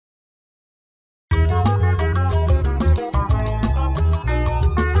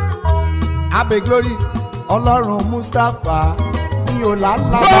Abe Glory Ọlọ́run Mustapha ní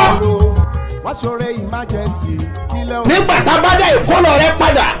Olálàbàlò wọ́n ṣoore emergency kílẹ̀ o. Nígbà tá a bá dá ìkólọ rẹ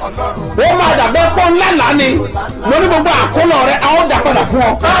padà ó máa dàbẹ́ pọ́ ńlá lánì lórí gbogbo àkólọ rẹ a ó dà padà fún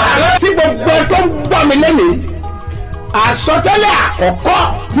ọ. Tí gbogbo ẹ tó ń gbọ́ mi lẹ́nìí àsọtẹ́lẹ̀ àkọ́kọ́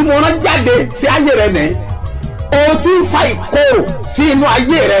tí mo rán jáde sí ayé rẹ nìyí o ti ń fa ìkorò sí inú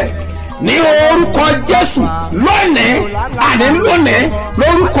ayé rẹ ní orúkọ Jésù lónìí àní lónìí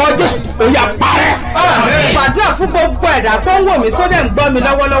lórúkọ Jésù ó yá parẹ́. Gbàdúrà fún gbogbo ẹ̀dá tó ń wò mí tó dẹ̀ ń gbọ́ mi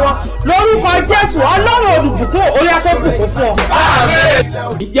lọ́wọ́lọ́wọ́ lórúkọ Jésù Ọlọ́run olùbùkún ó yá kó bùkún fún ọ.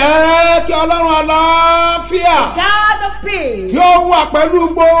 Jẹ́ kí Ọlọ́run àlàáfíà kí ó wà pẹ̀lú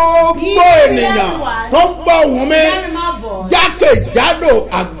gbogbo ènìyàn tó ń gbọ́ ohùn mi jákèjádò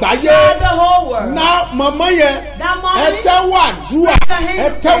àgbáyé. Ná mọ̀mọ́ yẹn ẹ tẹ́wọ́ àdúrà ẹ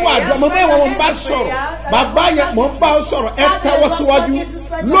tẹ́wọ́ àdúrà mọ̀mọ́ yẹn wọ́n bá sọ̀rọ̀ bàbá yẹn mọ̀ ń bá ọ sọ̀rọ̀ ẹ tẹ́wọ́ síwájú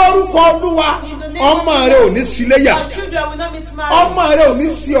lórúkọ Olúwa ọmọ rẹ ò ní síléyà ọmọ rẹ ò ní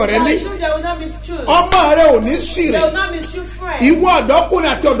sí ọ̀rẹ́ ní ọmọ rẹ ò ní sí rẹ ìwọ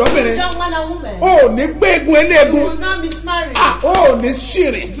ọ̀dọ́kùnrin àti ọ̀dọ́bìnrin ò ní gbégun eléegun ò ní sí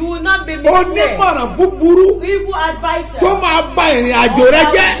rẹ onímọ̀ràn búburú tó máa bà ìrìn àjò rẹ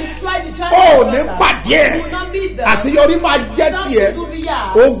jẹ́ ò ní pàdé ẹ̀ àṣeyọrí máa jẹ́ tiẹ̀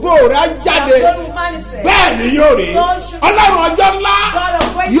ògo rẹ á jáde bẹ́ẹ̀ ni yóò rí Ọlọ́run ọjọ́ ńlá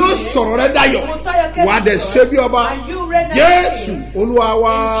yóò sọ̀rọ̀ rẹ dayọ̀ wà á dẹ̀ ṣe bí ọba Jésù Olúwa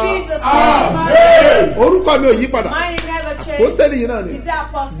wa orúkọ mi ò yí padà hòtẹ́ẹ̀lì yìí náà ni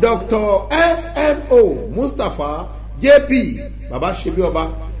Dr. SMO Mustapha JP Babasebioba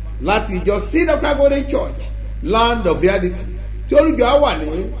láti ìjọ Seed of Christ Golden Church Land of Reality tí olùjọ á wà ní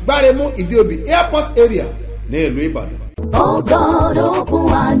Gbáremú Ìdíòbí airport area ní ìlú Ìbàdàn. Oh God,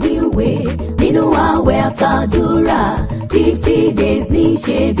 open a new way nínú àwẹ̀ àtàdúrà 50 days ní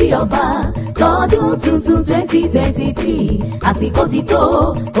ṣe bí ọba tọdún tuntun 2023 àsìkò ti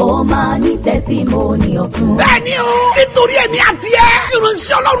tó kó máa ní tẹsímọ́nì ọ̀tun. Bẹ́ẹ̀ni o nítorí èmi àti ẹ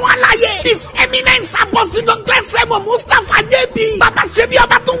ìránṣẹ́ Ọlọ́run aláyé His Eminence Apostle Dr. SMO Mustapha JP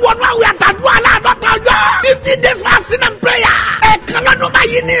Babasebioba tó wọnú àwẹ̀ àtàdúrà aláàdọ́ta ọjọ́ 50 days fasting and prayer ẹ̀ẹ̀kan lọ́dún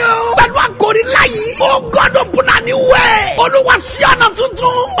báyìí ni o pẹ̀lú àkòrí láyìí Oh God open a new way. Olúwa sí ọ̀nà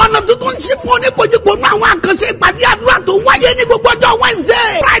tuntun ṣí fún oníkojúkò nínú àwọn àkànṣe ìpàdé àdúrà tó ń wáyé ní gbogbo ọjọ́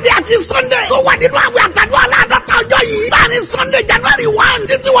Wednesday Friday àti Sunday tó wà nínú àwẹ̀ àtàdúrà aláàdọ́ta ọjọ́ yìí láàrin Sunday January 1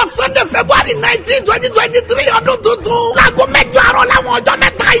 títí wọ Sunday February 19 2023 ọdún tuntun láago 8 àárọ̀ láwọn ọjọ́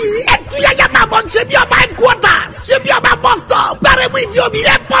mẹ́ta yìí ẹ̀túyàyà máa bọ̀ Ṣebíọba headquarters Ṣebíọba bus stop Gbáremú Ìdíòbí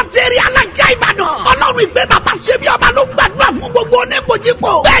airport area Alákíá Ìbàdàn Ọlọ́run ìgbé Babasebioba ló ń gbàdúrà fún gbogbo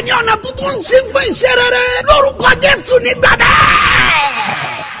oníkojúkò bẹ́ẹ̀ ni ọ̀nà tuntun ṣí fún iṣẹ́ rere lórúkọ Jésù ní gbàdá.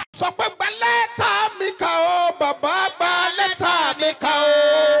 Sọ pé gba lẹ́tà mi kà ó bàbá gba lẹ́tà mi kà ó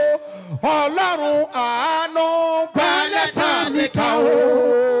Ọlọ́run àánú gba lẹ́tà mi kà ó.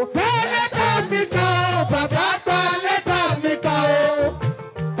 Gba lẹ́tà mi kà ó bàbá gba lẹ́tà mi kà ó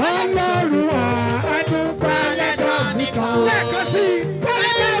Ọlọ́run àánú gba lẹ́tà mi kà ó. Lẹ́ẹ̀kan sí i. Gba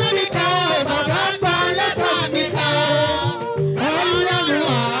lẹ́tà mi kà ó bàbá gba lẹ́tà mi kà ó Ọlọ́run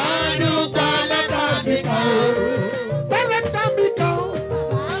àánú gba lẹ́tà mi kà ó.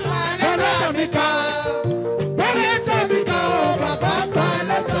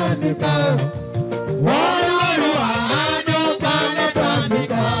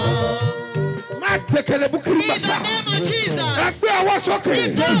 Tekele bukuru basa. Ẹgbẹ́ ọwọ́ sókè.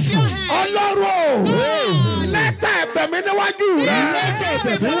 Ọlọ́run lẹ́tà ẹ̀bẹ̀ mi níwájú rẹ̀.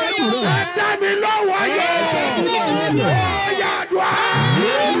 Ẹ̀dá mi lọ́wọ́ yẹ. Ọ̀yà àdúrà.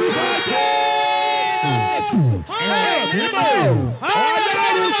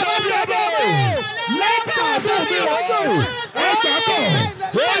 Ọlọ́run Ṣebíọba. Lẹ́tà ẹ̀bẹ̀ mi níwájú rẹ̀. Ẹ̀jẹ̀ kọ̀.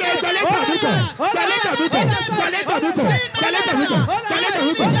 Gbẹ̀lẹ́tà mi kọ̀. Gbẹ̀lẹ́tà mi kọ̀. Gbẹ̀lẹ́tà mi kọ̀. Gbẹ̀lẹ́tà mi kọ̀.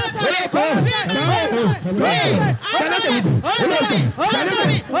 Gbẹ̀lẹ́tà mi kọ̀.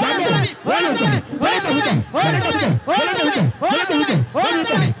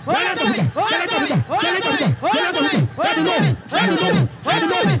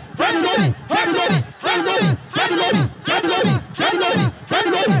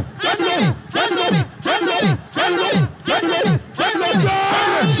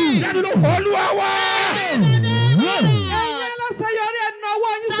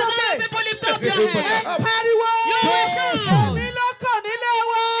 Pariwo mi lọ́kàn nílé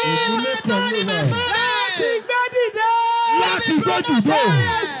wa láti gbé dìde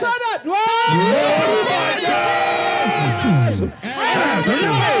sọ́dọ̀ dúró.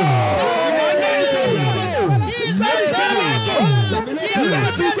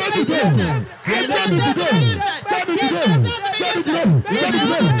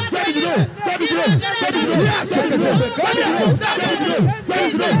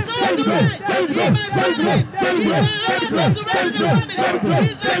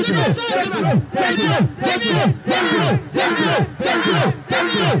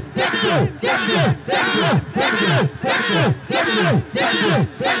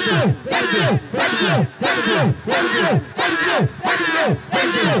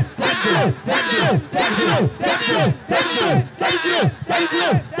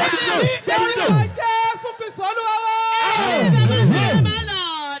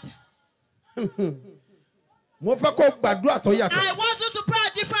 Mo fẹ́ kó gbàdúrà tó yàtọ̀. I want you to pray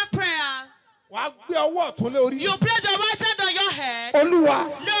a different prayer. Wàá gbé ọwọ́ ọ̀tún lé orí. You place your right hand on your head. Olúwa.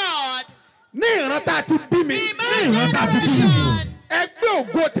 Lord. Ní ìran tá a ti bí mi. Ní ìran tá a ti bí mi. Ẹgbẹ́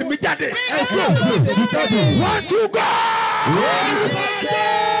ògo tèmi jáde. Ẹgbẹ́ ògo tèmi jáde. Wọ́n tún gọ́.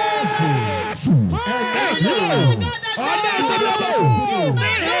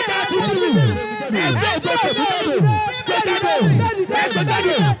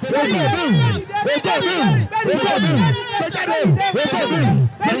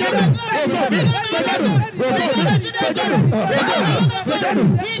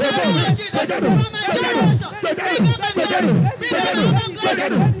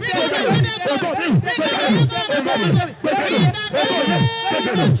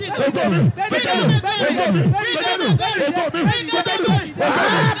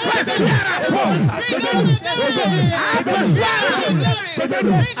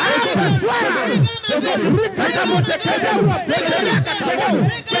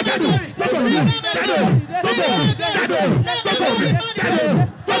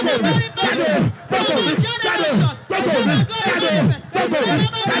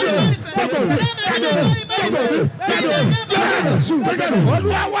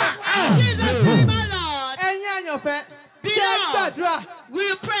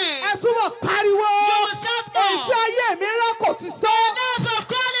 We pray. Ẹ túbọ̀ pariwo. Èyí tí ayé mi rán kò ti tó.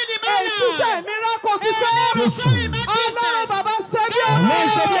 Èyí tí sẹ́ mi rán kò ti tó. Ọlọ́run bàbá Ṣebíọba.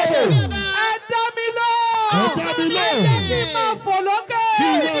 Ẹ dá mi lọ. Ẹ jẹ́ kí n máa fò lókè.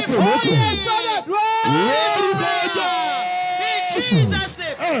 Ó yẹ sọ́dọ̀ dúró.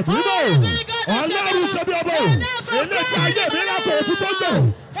 Ọlọ́run Ṣebíọba. Eléyìí tí ayé mi rán kò ti tó jọ.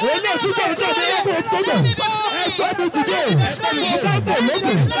 Eléyìí tí sẹ́ mi rán kò ti tó jọ. Ẹgbẹ́ mi dìde.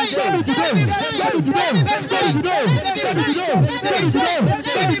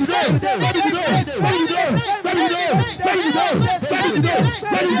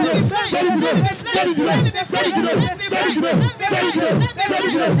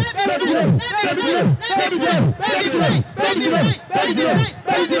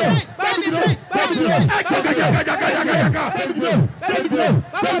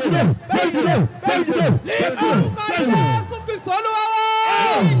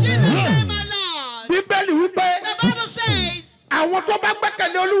 Bíbélì wípé àwọn tó bá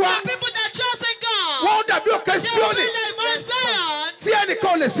gbẹ́kẹ̀lé Olúwa wọ́n dàbí òkè Síónì tí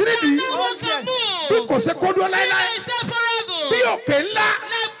ẹnìkan ò lè sí nídìí bí kò ṣe kó dúró láéláé bí òkè ńlá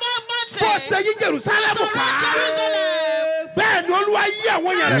bó ṣe yí Jerúsálẹ́mù ká bẹ́ẹ̀ ni Olúwa yí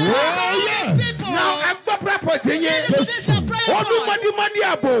àwọn yàrá ká now ẹgbẹ́ pẹ́pọ̀ tí yẹn olùmọ̀dìmọ̀dì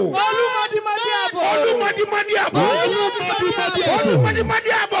àbò olùmọ̀dìmọ̀dì àbò olùmọ̀dìmọ̀dì àbò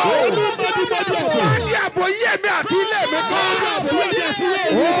olùmọ̀dìmọ̀dì àbò olùmọ̀dì àbò yí ẹ̀mí àti ilé mi kọ́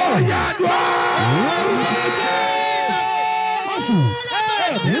ó yàdùá.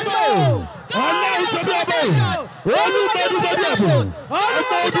 Ọlọ́run Ṣebíọba. Olùmọ̀dìmọ̀dì àbò.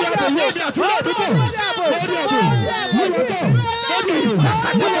 Olùmọ̀dì àbò yóò di àtúnyẹ̀ àdúgbò. Mọ̀dì àbò. Yíwọ́tọ̀.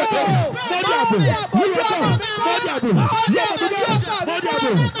 Mọ̀dì àbò. Mọ̀dì àbò. Yíwọ́tọ̀. Mọ̀dì àbò. Yíwọ́tọ̀. Mọ̀dì àbò. Yẹ̀yẹ̀ àdúgbò. Mọ̀dì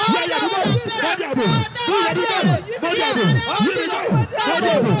àbò. Yíwọ́tọ̀. Mọ̀dì àbò. Yíwọ́tọ̀.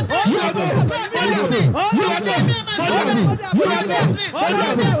 Mọ̀dì àbò. Yíwọ́tọ̀. Mọ̀dì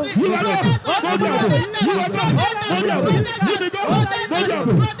àbò. Yíwọ́tọ̀. Mọ̀dì àbò. Yíwọ́tọ̀. Mọ̀dì àbò.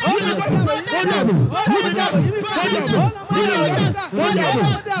 Yíwọ́tọ̀. Mọ̀dì àbò. Yíwọ́tọ̀. Mọ̀dì àbò.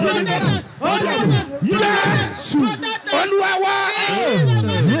 Yíwọ́tọ̀. Mọ̀dì àbò.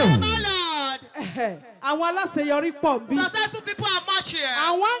 Àwọn aláṣeyọrí pọ̀ bí. Successful people are much here.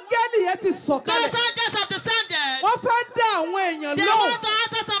 Àwọn áńgẹ́lì yẹn ti sọ̀kalẹ̀. Those angels have descended. Wọ́n fẹ́ dá àwọn èèyàn They lóhùn. want to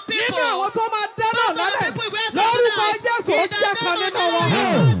answer some people. Nínú àwọn tó máa dáná lálẹ́. Lórúkọ Jésù ó jẹ́ kan nínú wọn.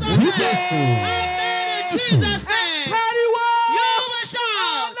 Ẹ pariwo.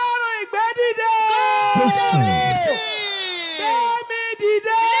 Ọlọ́run ìgbédìde. Gbémi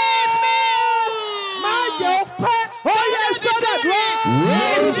dìde. Má jẹ́ ó pẹ́. Ó yẹ sọ́dọ̀ dúró.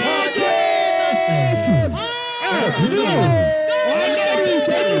 Ọlọ́run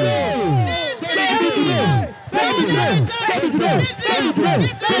Ṣebíọba.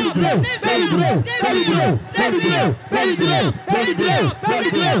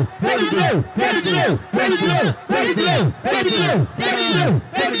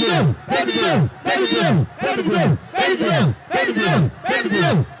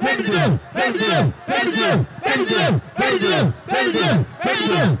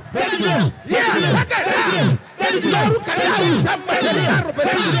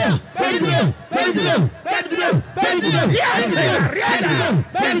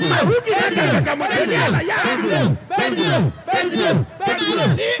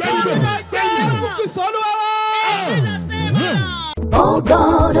 Oh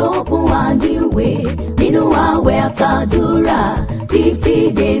God, open a new way nínú àwẹ̀ àtàdúrà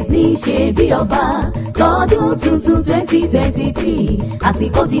 50 days ní ṣe bí ọba tọdún tuntun 2023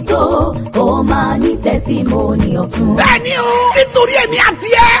 àsìkò ti tó kó máa ní tẹsímọ́nì ọ̀tun. Bẹ́ẹ̀ni o, nítorí èmi àti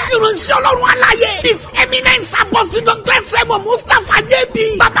ẹ ìránṣẹ́ Ọlọ́run aláyé His Eminence Apostle Dr. S.M. Mustapha JB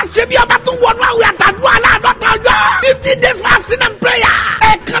Babasebioba tún wọnú àwẹ̀ àtàdúrà aláàdọ́ta ọjọ́ 50 days fasting and prayer.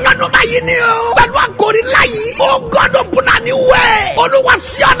 Ẹ̀ẹ̀kan lọ́dún báyìí ni o pẹ̀lú àkòrí láyìí Oh God open a new way. Olúwa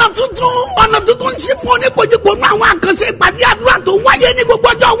ṣí ọ̀nà tuntun ṣí fún oníkojúkò nínú àwọn àkànṣe ìpàdé àdúrà tó ń wáyé ní gbogbo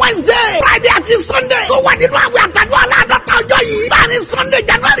ọjọ́ Wednesday, Friday àti Sunday tó wà nínú àwẹ̀ àtàdúrà aláàdọ́ta ọjọ́ yìí láàrin Sunday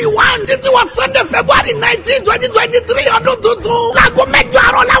January 1 títí wọ Sunday February 19, 2023 ọdún tuntun láago 8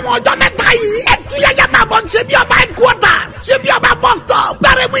 àárọ̀ láwọn ọjọ́ mẹ́ta yìí. Ẹ̀túyẹ̀yẹ̀ máa bọ̀ Ṣebíọba headquarters Ṣebíọba bus stop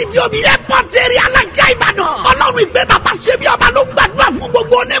Gbáremú Ìdíòbí airport area Alákíá Ìbàdàn. Ọlọ́run ìgbé bàbá Ṣebíọba ló ń gbàdúrà fún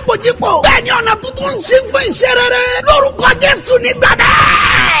gbogbo oníkojúkò. Bẹ́ẹ̀ni ọ̀nà tuntun ń ṣí fún iṣẹ́ rere lórúkọ Jésù nígbà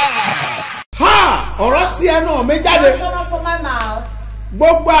bẹ́ẹ̀. Ọ̀rọ̀ tí ẹnu mi jáde. Come out from my mouth.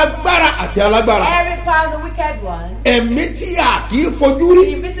 Gbogbo agbára àti alágbára. Every power of the wicked one. Ẹ̀mí tí a kì í fojú rí.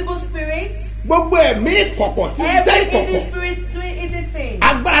 Invisible spirits. Gbogbo ẹ̀mí ìkọ̀kọ̀ tí ń ṣe Every ìkọ̀kọ̀. hidden spirits doing hidden things.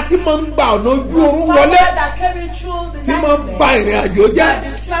 Agbára tí mo ń gba ọ̀nà ojú oorun wọlé. Power that carry through the Tí mo ń ba ìrìn àjò jẹ́. that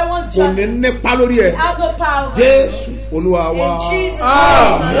destroy one's Kò ní journey. nípa lórí ẹ̀. Have the power. Jésù Olúwa wa. In Jesus'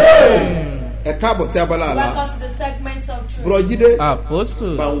 name. Ẹ káàbọ̀ sí abala àlá. Welcome to the segments of truth. Bùrọ̀jídé.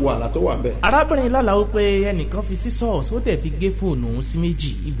 Apostle. Bá ń wo àlá tó wà ń bẹ̀. Arábìnrin lálàá ó pé ẹnìkan fi sí ṣọ́ọ̀ṣì ó dẹ̀ fi gé fóònù òun sí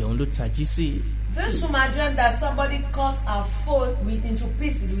méjì ibẹ̀ òun ló tají sí. This woman dreamed that somebody cut her phone into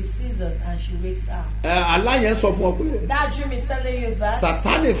pieces with scissors and she wakes up. Àlá yẹn sọ fún ọ pé. That dream is telling you that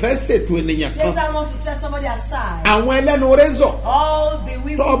Sàtánì fẹ́ ṣètò ènìyàn kan. Satan wants to set somebody aside. Àwọn ẹlẹ́nu rẹ́zọ̀. All the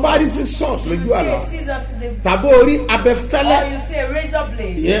women. Tó o bá rí sí ṣọ́ọ̀ṣì You lójú àlá. see scissors in the Tàbí orí abẹfẹ́lẹ́. or you see a razor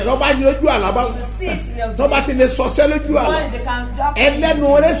blade. Ìyẹn lọ́ba ní lójú àlá bá. You see it in your Tó bá ti lè sọṣẹ́ lójú àlá. One, they can drop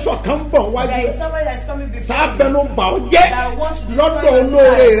Ẹlẹ́nu rẹ́sọ̀ kan bọ̀ wájú There ẹ̀. is somebody that's coming before Tá a fẹnu bà ó jẹ́ that want to lọ́dọ̀ destroy your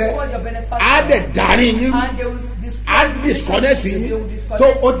olóore life rẹ̀. before your benefactor. Á dẹ̀ darí yín. And they will destroy Á the disconnect relationship. yín. They will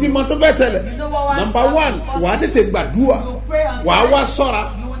disconnect Tó o ti mọ tó fẹ́ ṣẹlẹ̀. You know what will Number happen? one, First, wàá tètè gbàdúrà. you pray on Wàá time. wá sọ́ra.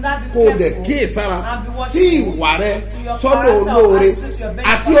 You will not be Kó o dẹ̀ careful kíyèsára and be sí watchful ìwà rẹ to your sọ́dọ̀ character, olóore attitude to your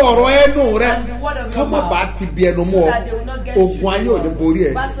benefactor, àti ọ̀rọ̀ ẹnu rẹ and the word of your kọ́mọ̀ mouth, bá ti bí ẹnu mú so ọ. that they will not get Ogun you. ayé ò ní borí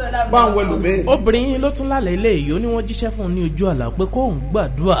ẹ̀. Báwọn ẹlòmíì. Obìnrin ló tún lálẹ́ ilé yìí ó ní wọ́n jíṣẹ́ fún un ní ojú àlá pé kóun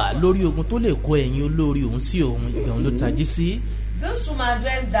gbàdúrà lórí ogun tó lè kó ẹ̀yìn olórí òun sí òun ibẹ̀ òun ló tají sí. This woman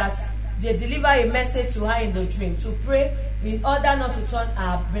dreamed that they deliver a message to her in the dream to pray in order not to turn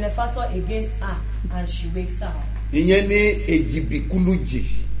her benefactor against her, and she wakes up. Ìyẹn ní èjìbìkúlùjì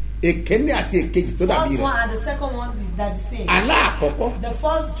èkéní àti èkejì tó dàbí First rẹ̀. one and the second one is that the same. Àlá àkọ́kọ́ The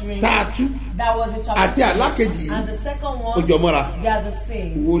first dream tá a tú that was a àti àlá kejì and the second ó one jọ mọ́ra. they are the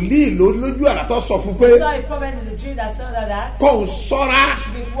same. Wòlíì ló lójú àlá tó sọ fún pé So a prophet in the dream that told her that kóun sọ́ra she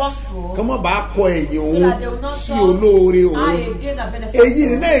should be watchful kọ́mọ̀ bá kọ ẹ̀yìn so òun that they will not sí turn olóore òun. eye against her benefactor. Èyí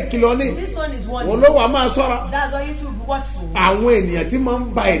ni náà ìkìlọ̀ ní. This one is one. Olówó a máa sọ́ra. That's why you should be watchful. Àwọn ènìyàn tí máa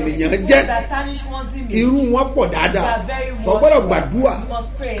ń ba ènìyàn People jẹ́ that tarnish one's image. irú wọn pọ̀ They dáadáa. are very Sọ gbọ́dọ̀ watchful. gbàdúrà You must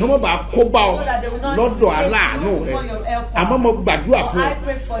pray. kí wọ́n bá kó bá ọ So that they will not lọ́dọ̀ hate aláàánú you rẹ̀. before your helper. Àmọ́ mo gbàdúrà fún I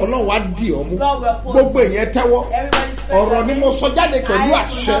pray for ọ. you. Ọlọ́run á dì ọ́ mú. God will uphold Gbogbo you. èèyàn tẹ́wọ́. Everybody spend Ọ̀rọ̀ ni mo sọ jáde pẹ̀lú I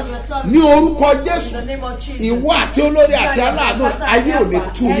àṣẹ pronounce your tongue. ní orúkọ In Jésù. the name of Jesus. Ìwọ àti olórí àti You are aláàánú your ayé ò ní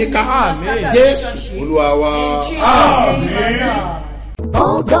tú yín ká. Amen. Jésù Olúwa wa. In Jesus' name, my Lord.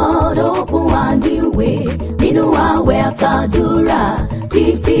 Oh God, open a new way nínú àwẹ̀ àtàdúrà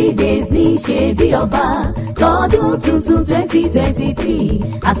 50 days ní ṣe bí ọba tọdún tuntun 2023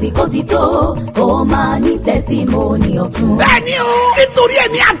 àsìkò ti tó kó máa ní tẹsímọ́nì ọ̀tun. Bẹ́ẹ̀ni o, nítorí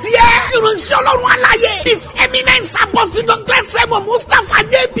èmi àti ẹ ìránṣẹ́ Ọlọ́run aláyé His Eminence Apostle Dr. S.M. Mustapha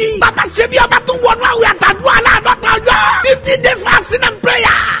JB Babasebioba tún wọnú àwẹ̀ àtàdúrà aláàdọ́ta ọjọ́ 50 days fasting and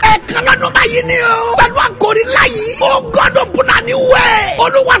prayer. Ẹ̀ẹ̀kan lọ́dún báyìí ni o pẹ̀lú àkòrí láyìí Oh God open a new way.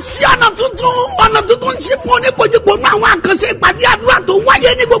 Olúwa ṣí ọ̀nà tuntun ṣí fún oníkojúkò nínú àwọn àkànṣe ìpàdé àdúrà tó ń wáyé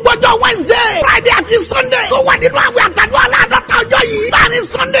ní gbogbo ọjọ́ Wednesday, Friday àti Sunday tó wà nínú àwẹ̀ àtàdúrà aláàdọ́ta ọjọ́ yìí láàrin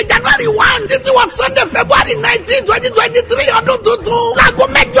Sunday January 1 títí wọ Sunday February 19, 2023 ọdún tuntun. Láago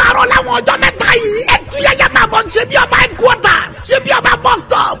 8 àárọ̀ láwọn ọjọ́ mẹ́ta yìí. Ẹ̀túyẹ̀yẹ̀ máa bọ̀ Ṣebíọba headquarters. Ṣebíọba bus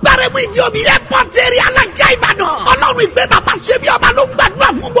stop. Gbárẹ́mú Ìdíòbí airport area Alákíá Ìbàdàn. Ọlọ́run ìgbé bàbá Ṣebíọba ló ń gbàdúrà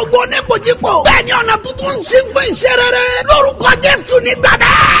fún gbogbo oníbojúpò. Bẹ́ẹ̀ni ọ̀nà tuntun ń ṣí fún iṣẹ́ rere. Lórúkọ Jésù ní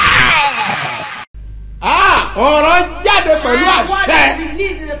gbàgbẹ́. Ọ̀rọ̀ jáde pẹ̀lú àṣẹ.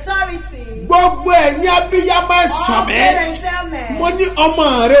 Gbogbo ẹ̀yin abiyamọ sọ̀mẹ́. Mo ní ọmọ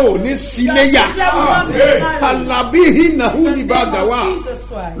rẹ ò ní síléyà. Alábí hinahu ní bàgàwà.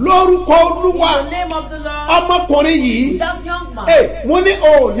 Lórúkọ Olúwa. Ọmọkùnrin yìí. Mo ní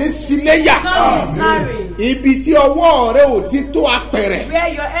ò ní síléyà. Ibi tí ọwọ́ rẹ ò ti tó apẹ̀rẹ̀.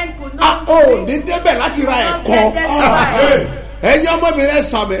 Ò ní débẹ̀ láti ra ẹ̀kọ́. Ẹ̀yin ọmọbìnrin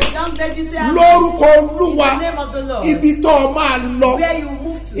sọ̀mẹ́. Lórúkọ Olúwa. Ibi tó máa lọ.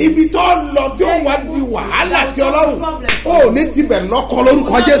 Ibi tó lọ tí ó wá di wàhálà sí Ọlọ́run. Ó ní tibẹ̀ lọ́kọ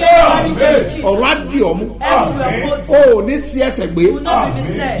lórúkọ Jésù. Ọ̀rọ̀ á di ọ̀mú. Ó ní sí ẹsẹ̀ gbé.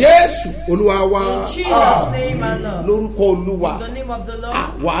 Jésù Olúwa wa. Lórúkọ Olúwa.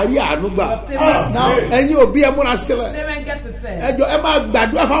 Wàá rí àánú gbà. Ẹ̀yin òbí ẹ múra sílẹ̀. Ẹ máa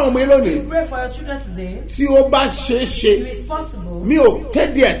gbàdúrà fáwọn ọmọ yín lónìí. Tí ó bá ṣeé ṣe. Mi ò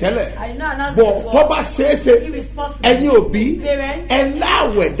kéde ẹ̀ tẹ́lẹ̀. Bọ̀ tó bá ṣeé ṣe. Ẹ̀yin òbí ẹ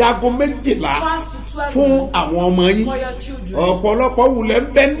láwẹ̀ dago 12 fún àwọn ọmọ yín. Ọ̀pọ̀lọpọ̀ wulẹ̀ ń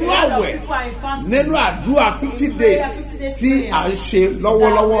bẹ nínú àwẹ̀ nínú àdúrà 50 days tí à ń ṣe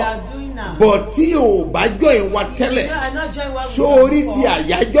lọ́wọ́lọ́wọ́. Bọ̀ tí o bá jọ ìwà tẹ́lẹ̀ sórí ti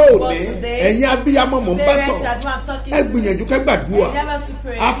àyájọ́ òní ẹ̀yin abiyamọ mọ̀ ń bá sọ ẹ gbìyànjú kẹ́ gbàdúrà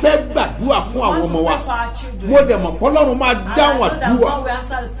a fẹ́ gbàdúrà fún àwọn ọmọ wa mo dẹ̀ mọ̀ pọ́lọ́run máa dáhùn àdúrà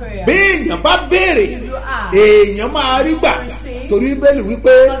bí èèyàn bá béèrè èèyàn máa rí gbà torí bẹ́ẹ̀ni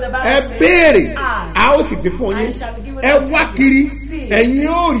wípé ẹ béèrè a ó sì fi fún yín ẹ wá kiri ẹ̀yin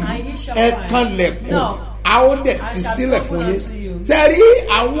ó rí ẹ kanlẹ̀kùn a ó dẹ̀ sí sílẹ̀ fún yín. Sẹ́rí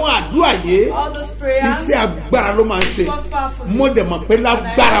àwọn àdúrà yìí iṣẹ́ agbára ló máa ń ṣe mo dẹ̀ mọ̀ pé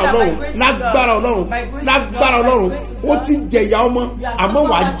lágbára Ọlọ́run ó ti jẹ̀yà ọmọ àmọ́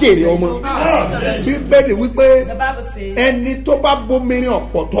wàá jèrè ọmọ Bíbélì wípé ẹni tó bá bomirin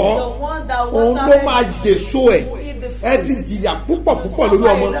ọ̀pọ̀tọ́ òun ló máa jèso ẹ̀ ẹ ti jìyà púpọ̀ lórí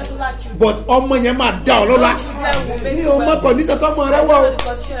ọmọ but ọmọ yẹn máa dá ọ lọ́lá ní ọmọ kan ní sọ́tọ́ ọmọ rẹ wọ́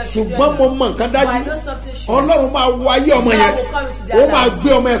ṣùgbọ́n mo mọ̀ nǹkan dájú Ọlọ́run máa wọ ayé ọmọ yẹn ó máa gbé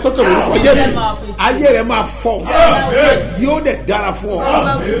ọmọ yẹn sókè lórúkọ Jésù ayé rẹ máa fọ́ yóò dẹ̀ dára fún ọ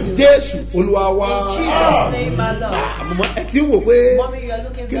Jésù Olúwa wa ẹ ti wò pé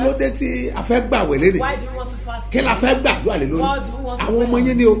kí ló dé tí a fẹ́ gbàwẹ̀ lé rè kí la fẹ́ gbàdúrà lé lórí àwọn ọmọ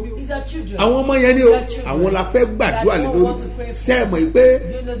yẹn ni o àwọn ọmọ yẹn ni o àwọn la fẹ́ gbàdúrà lé lórí sẹ́ẹ̀mọ̀ yìí pé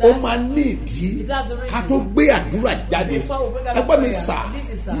ó máa ní ìdí ká tó gbé àdúrà jáde ẹgbẹ́ mi sà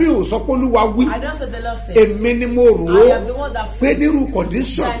mi ò sọ pé Olúwa wí èmi ni mo rò ó pé nírú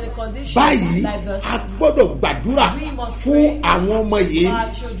condition báyìí a gbọ́dọ̀ gbàdúrà fún àwọn ọmọ yìí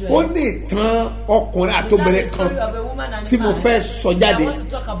ó ní ìtàn ọkùnrin àtobìnrin kan tí mo fẹ́ sọ jáde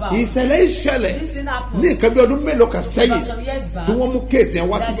ìṣẹ̀lẹ̀ ní nǹkan bí ọdún mélòó kan sẹ́yìn tí wọ́n mú kéèsì yẹn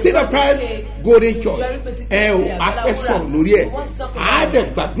wá sí State of Christ Golden Church a fẹ́ sọ̀rọ̀ lórí ẹ̀ a dẹ̀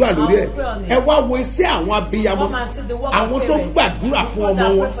gbàdúrà lórí ẹ̀ ẹ wá wo iṣẹ́ àwọn abiyamọ àwọn tó gbàdúrà fún ọmọ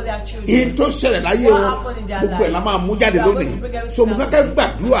wọn èyí tó ṣẹlẹ̀ láyé wọn gbogbo ẹ̀ la máa mú jáde lónìí so mo fẹ́ kẹ́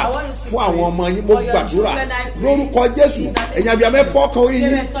gbàdúrà fún àwọn ọmọ yín mo gbàdúrà lórúkọ Jésù ẹ̀yin abiyamọ ẹ fọ́ kan orí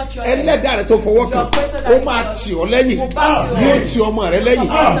yín ẹlẹ́dàá rẹ tó fọwọ́ kan ó máa tì ọ́ lẹ́yìn yóò tì ọmọ rẹ lẹ́yìn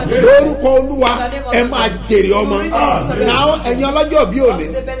lórúkọ Olúwa ẹ máa jèrè ọmọ náà ẹ̀yin ọlọ́jọ́ bí òní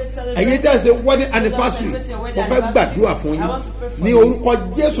ẹ̀yin tẹ́ ẹ ṣe wedding anniversary mo fẹ́ gbàdúrà fún yín ní orúkọ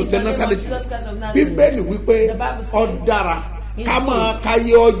Jésù tẹ Násárẹ́tì Bíbélì wípé ó dára ká máa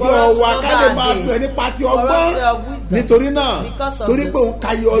kàyé ọjọ́ wa ká lè máa fẹ́ ní pati ọgbọ́n nítorí náà torí pé òun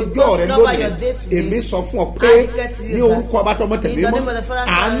kàyé ọjọ́ rẹ lónìí èmi sọ fún ọ pé ní orúkọ ọba tọmọ tẹ̀lé mọ́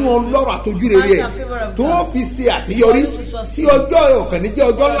àánú Ọlọ́run àtọ́jú rere ẹ̀ tó fi ṣe àṣeyọrí tí ọjọ́ rẹ ò kàn ní jẹ́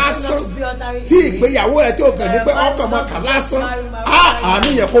ọjọ́ lásán tí ìgbéyàwó rẹ tí ò kàn ní pé ọkàn máa kà lásán àánú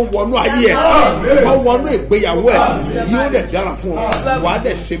yẹn kó wọnú ayé ẹ̀ kó wọnú ìgbéyàwó ẹ̀ yóò dẹ̀ dára fún ọ wàá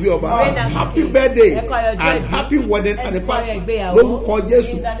dẹ̀ ṣe bí ọba happy birthday and happy wedding anniversary lórúkọ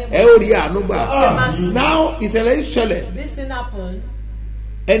Jésù ẹ ó rí àánú gbà now ìṣẹ̀lẹ̀ ìṣẹ̀lẹ̀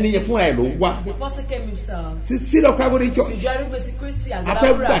ẹni yẹn fún ẹ ló wá sí State of Christ Golden Church a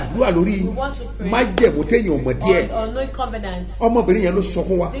fẹ́ gbàdúrà lórí májẹ̀mú téèyàn ọmọ díẹ̀ ọmọbìnrin yẹn ló sọ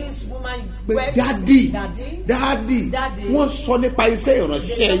fún wa pé dáàdì wọ́n sọ nípa iṣẹ́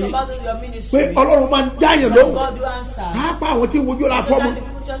ìránṣẹ́ yìí pé Ọlọ́run máa ń dáyàn lóhùn pàápàá àwọn tí ń wojú la fọ́ mọ́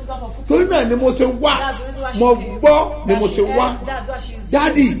torí náà ni mo ṣe wá mo gbọ́ ni mo ṣe wá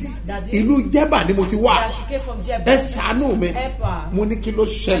dáàdì ìlú Jẹ́bà ni mo ti wá that she came from Jeba. ẹ ṣàánú mi Help her. mo ní kí ló I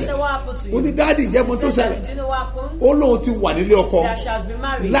said, ṣẹlẹ̀ what happened to you? ó ní dáàdì jẹ́ mo tó He said, ṣẹlẹ̀ do you know what happened? ó lóun ti wà nílé ọkọ That she has been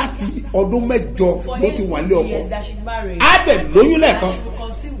married. láti ọdún mẹ́jọ For ló ti wà nílé 8 ọkọ years that she married. á dẹ̀ lóyún That lẹ́ẹ̀kan she will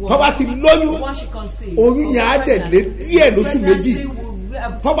conceive one. tọ́ba ti lóyún Once she conceived, oyún yẹn á dẹ̀ lé díẹ̀ lóṣù méjì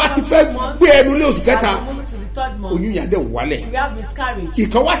tọ́ba ti fẹ́ gbé ẹnu lé oṣù kẹta oyún yẹn á dẹ̀ wálẹ̀ she will have miscarriage.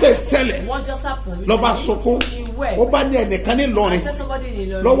 ìkan wá tẹ̀ ṣẹlẹ̀ What just happened? lọ́ba sunkún She wept. ó bá ní ẹnìkan ní I Ìlọrin said somebody in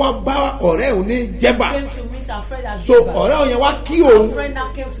Ilorin lọ́wọ́ bá ọ̀rẹ́ òun ní Jẹ́bà came to meet her friend at so Jeba. ọ̀rẹ́ òun yẹn wá kí òun Her friend now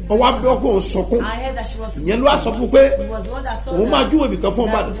came to wọ́n wá visit bí her. ọkọ̀ òun sunkún I heard that she was ìyẹn ló wá sọ fún pé He was the one that told òun máa her júwèé ibìkan fún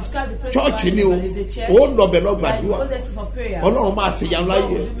that ọba he described the place chọ́ọ̀chì where ni o it is a church. ó lọ́bẹ̀ lọ That you gbàdúrà go there for prayer. Ọlọ́run máa ṣe yanu láyé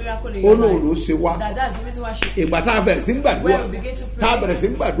God will do miracle in ó your lóun life. ló ṣe wá That that's the reason why she ìgbà tá a bẹ̀rẹ̀ sí ń gbàdúrà When we begin to pray, tá a bẹ̀rẹ̀ sí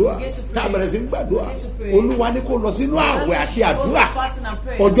ń gbàdúrà begin to pray, tá a bẹ̀rẹ̀ sí ń gbàdúrà begin to pray. Olúwa ní kó lọ sínú àwẹ̀ àti She goes àdúrà to fasting and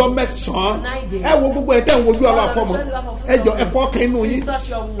prayer. ọjọ́ mẹ́sàn-án 9 days. ẹ wo gbogbo ẹ̀ tẹ́ ń wojú ọlọ́ àfọ́mọ́ ẹ jọ ẹ fọ́ kan inú yín Touch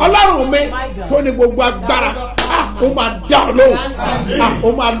your womb. Ọlọ́run mi My God. tó ní gbogbo agbára ó máa dá ọ lóhùn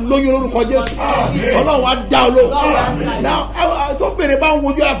ó máa lóyún lórúkọ Jésù Ọlọ́run á dá ọ lóhùn náà tó bèrè bá ń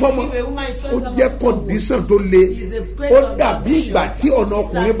wojú ọlọ́ àfọ́mọ́ If a woman is ó struggling jẹ́ with kọ́ndíṣàn tó le ó dàbí ìgbà tí ọ̀nà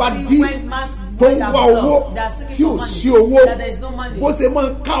ọkùnrin bá dí tó ń wá owó tí ò sí owó bó ṣe máa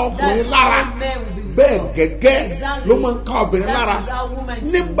ń ká ọkùnrin lára bẹ́ẹ̀ gẹ́gẹ́ ló máa ń ká obìnrin lára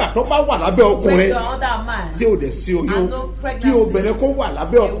nígbà tó bá wà lábẹ́ ọkùnrin tí ò dẹ̀ sí oyún kí obìnrin kó wà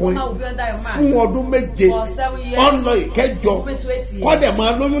lábẹ́ ọkùnrin fún ọdún méje ọ̀nà ìkẹjọ kọ́dẹ̀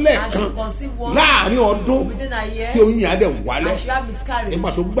máa lóyún lẹ́ẹ̀kan láàrin ọdún tí oyún yẹn á dẹ̀ wálẹ̀ nígbà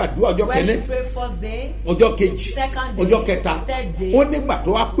tó gbàdúrà ọjọ́ kẹ́ni ọjọ́ kejì ọjọ́ kẹta ó nígbà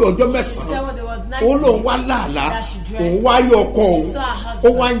tó wá pé ọjọ́ mẹ́sàn-án ó lóun wá làálàá òun wá rí ọkọ òun ó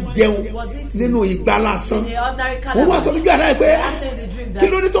wá ń jẹun nínú ìgbà lásán ó wá sọ lójú àná ẹ pé kí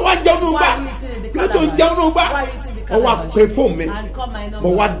ló ní tó wá jẹun nù gbà kí ló tó ń jẹun nù gbà ó wá pè fún mi mo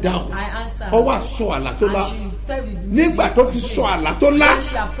wá dáhùn ó wá sọ àlá tó lá nígbà tó ti sọ àlá tó lá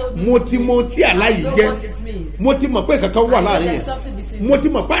mo ti mọ tí àlá yìí jẹ mo ti mọ̀ pé kankan wà láàrin yẹn mo ti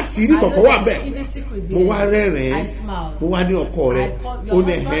mọ̀ pé àṣírí kankan wà bẹ́ẹ̀ mo wá rẹ́rìn-ín mo wá ní ọkọ rẹ ó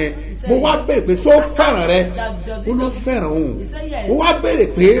ní ẹ̀hẹ́n mo wá béèrè pé sọ fẹ́ràn rẹ ó lọ fẹ́ràn òun mo wá béèrè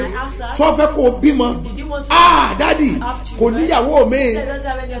pé sọ fẹ́ kó o bímọ dádì kò níyàwó mi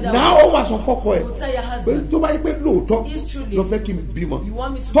náà ó wà sọ fọ́kọ ẹ̀ pé tó bá yẹ pé lóòótọ́ lọ fẹ́ kí n bímọ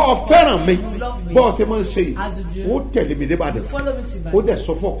tó o fẹ́ràn mi bọ́ọ̀ ṣe máa ń ṣe yìí ó tẹ̀lé mi débàdàn ó dẹ̀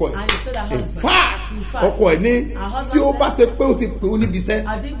sọ fọ́kọ ẹ̀ in fact ọkọ ẹ̀ ní tí ó bá ṣe pé ó ti pè ó níbi iṣẹ́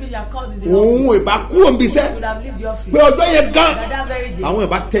òun ìbá kúrò níbi iṣẹ́ pé ọjọ́ yẹn gan àwọn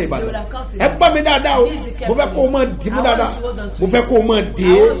ìbá tẹ Ìbàdàn ẹ gbọ́ mi dáadáa o mo fẹ́ kó o máa dì mú dáadáa mo fẹ́ kó o máa dì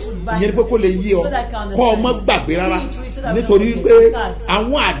é ìyẹn ni pé kó lè yé ọ kó o máa gbàgbé rárá nítorí pé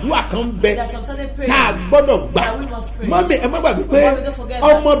àwọn àdúrà kan bẹ tá a gbọ́dọ̀ gbà mọ́mí ẹ má gbàgbé pé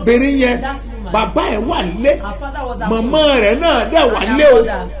ọmọbìnrin yẹn bàbá ẹ̀ wà lé màmá rẹ̀ náà dẹ̀ wà lé o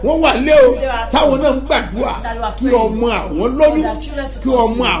wọ́n wà lé o táwọn náà ń gbàdúrà kí ọmọ àwọn lóyún kí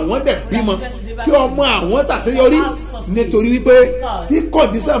ọmọ àwọn dẹ̀ bímọ kí ọmọ àwọn ṣàṣeyọrí nítorí wípé tí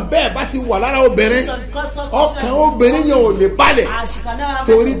kọ̀dísàn bẹ́ẹ̀ bá ti wà lára obìnrin ọkàn obìnrin yẹn ò lè balẹ̀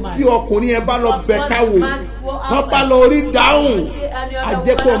torí tí ọkùnrin yẹn bá lọ bẹ̀ ká wò wọ́n bá lọ rí dáhùn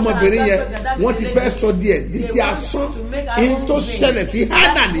àjẹkọ̀ ọmọbìnrin yẹn wọ́n ti fẹ́ sọ díẹ̀ di ti asán èyí tó ṣẹlẹ̀ sí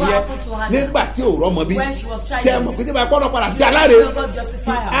Hánà nìyẹn nígbà tí ò rọ́mọ bí ṣe mọ̀ pé tí bá gbọ́dọ̀ padà dá láre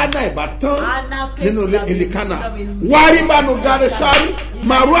tí Hánà ìbá tán nínú Elikana wárí bá nu gàdé sáré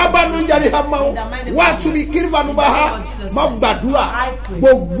màrúwá bá nu jáde hamaw wá subi kiribanu bá ha má gbàdúrà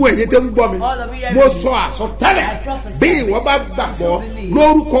gbogbo èyí tẹ́ ń gbọ́ mi mo sọ àsọtẹ́lẹ̀ bí ìwọ bá gbàgbọ́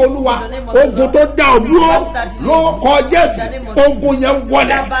lórúkọ Olúwa ogun tó dá ọ dúró lórúkọ Jésù ogun yẹn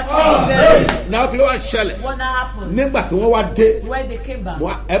wọlé náà kí ló wá ṣẹlẹ̀ nígbà tí wọ́n wá dé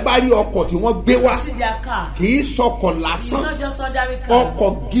ẹ bá rí ọkọ̀ tí wọ́n gbé wá kì í sọkọ̀ lásán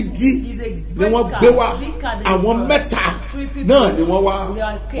ọkọ̀ gidi ni wọ́n gbé wá àwọn mẹ́ta náà ni wọ́n wá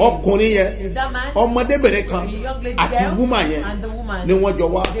ọkùnrin yẹn ọmọdébìnrin kan àti wúmà yẹn ni wọ́n jọ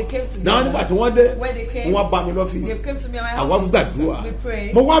wá náà nígbà tí wọ́n dé wọ́n bá mi lọ́fíìsì àwọn gbàdúrà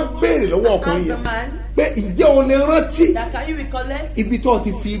mo wá béèrè lọ́wọ́ ọkùnrin yẹn pé ìjẹ́ o lè rántí ibi tó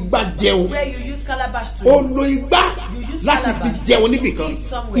ti fi igbá jẹun o lo igbá láti fi jẹun níbìkan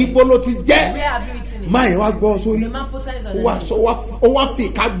ibo ló ti jẹ máa yẹn wá gbọ́ sórí ó wá fi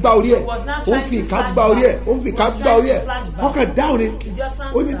ìka gbá orí ẹ̀ ó fi ìka gbá orí ẹ̀ ó fi ìka gbá orí ẹ̀ ọkàn dáhùn ni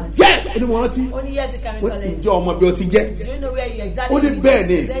ó ní jẹ́ ó ní mo rántí ìjọ ọmọ bí o ti jẹ́ ó ní bẹ́ẹ̀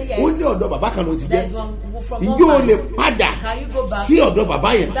ni ó ní ọ̀dọ̀ bàbá kan ló ti jẹ́ from ìjọ ò one lè man. padà Can you go back sí ọ̀dọ̀ bàbá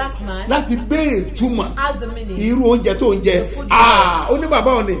yẹn to that man? láti béèrè túmọ̀ Ask the meaning. irú oúnjẹ tó ń jẹ The food you ó ní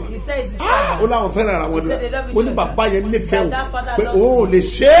bàbá òní He says his ó father. láwọn fẹ́ràn ara wọn He said they love each ó ní other. bàbá yẹn nífẹ̀ẹ́ That father pé loves òun ò him. lè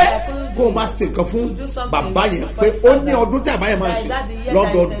ṣe é I couldn't kó o do má ṣe nǹkan fún to do something bàbá yẹn for pé his ó ní father. ọdún tí àbá yẹn máa That ṣe is that the year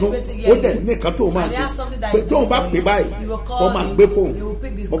lọ́dọọdún that is ó dẹ̀ celebrating ní nǹkan tó o máa And he ṣe has something that pé he tóun do bá for pè you. báyìí He will call ó máa him. gbé fóun He will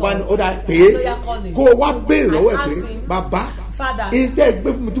pick the mo bá call. ní ó dà pé So you are calling. kó o wá béèrè lọ́wọ́ ẹ̀ And pé ask him, bàbá Father, ìtẹ́ ìgbé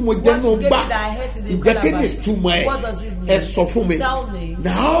fún mi tí mo jẹ́ what nù you gave gbà me that I hate in the ìjẹ́ kí ni calabash? ìtumọ̀ ẹ̀ What does it mean? ẹ sọ fún mi Tell me.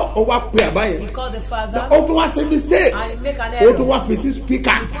 náà ó wá pè àbá He yẹn called the father. ó tún wá ṣe mistake And he make an ó error. tún wá fi sí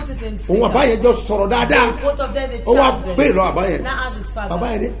speaker He put it in òun speaker. àbá yẹn jọ sọ̀rọ̀ dáadáa Both of them they ó wá chat béèrè lọ àbá yẹn Now ask his father. bàbá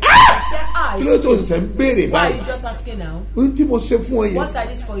yẹn ní He said, kí ló tó ṣẹ̀ṣẹ̀ ń béèrè why are báyìí you just asking now? ohun tí mo ṣe fún ọ yẹn What I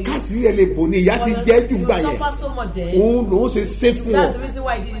did for you? káàsì rẹ lè bò ní ìyá ti For jẹ́ you jù gbà yẹn suffer so much then. òun lòún ṣe ṣe fún ọ That's the reason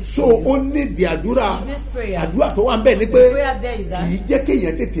why he did it so for you. ó nídìí àdúrà He needs prayer. àdúrà tó wà ń bẹ̀ ni pé The prayer there is that kì í jẹ́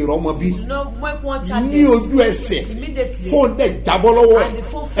kéèyàn tètè rọmọ bí to know when one child ní gets ojú ẹsẹ̀ immediately. fóònù dẹ̀ jábọ́ lọ́wọ́ And the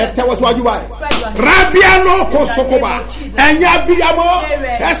phone ẹ fell. tẹ́wọ́ síwájú báyìí Spread your hands. rabiano kò In the sokoba name of Jesus. ẹ̀yin abiyamọ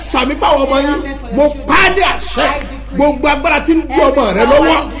Amen. ẹ sàmì fáwọn ọmọ yín Amen for your mo children. pa á ní àṣẹ I decree. gbogbo agbára tí ń gbé ọmọ rẹ Every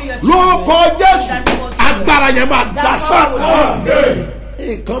lọ́wọ́ power in your children. lórúkọ Jésù In the name of Jesus. agbára yẹn máa That dasán power will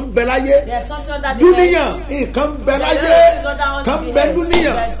nǹkan bẹ láyé There's something that the dúníyàn nǹkan bẹ láyé kan bẹ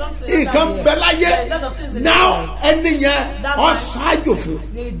dúníyàn nǹkan bẹ láyé náà ẹni yẹn ọ ṣáájú fún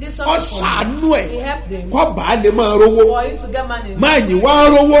ọ ṣàánú ẹ kọ bàá lè máa rówó for him to get money. máa yìn wá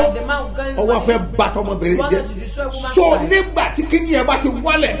rówó And the man going ọwọ́ fẹ́ bá tọmọbìnrin jẹ so nígbà tí kíní yẹn bá ti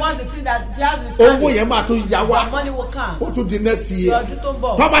wálẹ̀ Once the thing that she has been owó yẹn máa tún yá the wá money will come. ó tún di next year Ọdún tó ń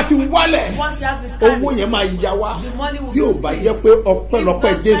bọ̀. tọ́ba ti wálẹ̀ Once she has been owó yẹn máa yá wá the money will tí ò bá jẹ́ pé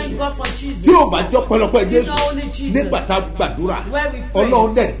ọpẹ́lọpẹ́ Jésù tí ò bá jẹ́ ọpẹ́lọpẹ́ Jésù nígbà tá a gbàdúrà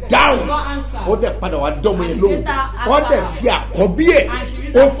Ọlọ́run dẹ̀ dáhùn ó dẹ̀ padà wá dọ́mọ yẹn lóhùn ó dẹ̀ fi àkọ́bí ẹ̀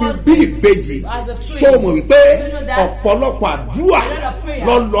ó fi bí ìbejì sóòmù wípé ọ̀pọ̀lọpọ̀ àdúrà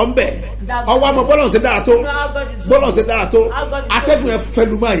lọ́nbẹ̀ ọwọ́ àmọ́ bọ́lọ̀ ṣe dára tó bọ́lọ̀ ṣe dára tó atẹ́gùn ẹ̀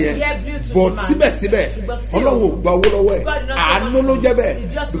fẹlúmọ́ yẹn but síbẹ̀síbẹ̀ Ọlọ́run ò gba owó lọ́wọ́ ẹ̀ àánú ló jẹ́ bẹ́ẹ̀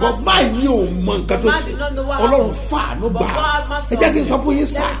because máì ní ò mọ nǹkan tó ṣe Ọlọ́run fàánú gbà ẹ jẹ́ kí n sọ fún yín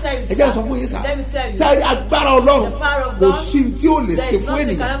sá ẹ jẹ́ kí n sọ fún yín sá sáré agbára Ọlọ́run kò sí tí ó lè ṣe fún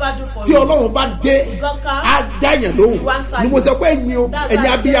ènìyàn tí Ọlọ́run bá dé á dá yẹn lóhùn ni mo sọ pé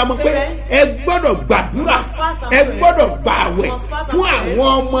ẹ̀yin abiyamọ pé ẹ gbọ́dọ̀ gbàdúrà ẹ gbọ́dọ̀ gbààwẹ̀ fún àwọn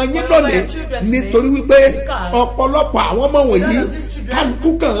ọmọ yín lónìí nítorí wípé ọ̀pọ̀lọpọ̀ àwọn ọmọ wọ̀nyí kálukú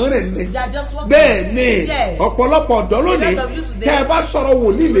kàn ń rìn ní bẹ́ẹ̀ ni ọ̀pọ̀lọpọ̀ ọ̀dọ́ lónìí tẹ́ ẹ bá sọ̀rọ̀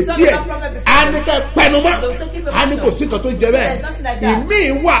wòlíì létí ẹ̀ á ní ká pẹnumọ́ á ní kò sí kan tó jẹ bẹ́ẹ̀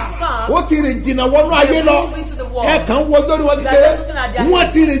ìmíì wà ó ti rìn jìnnà wọnú ayé lọ ẹ kàn ń wọjọ́ ní wọ́n ti kéré wọ́n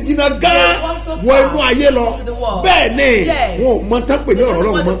ti rìn jìnnà gán wọ inú ayé lọ bẹ́ẹ̀ ni wọn ò mọ tán pè ní ọ̀rọ̀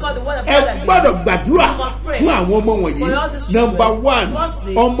lọ́wọ́ mọ́ ẹ gbọ́dọ̀ gbàdúrà fún àwọn ọmọ wọ̀nyí nọ́mbà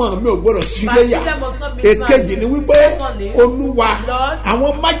 1 ọmọ mi ò gbọ́dọ̀ síléyà èkejì ni wípé Olúwa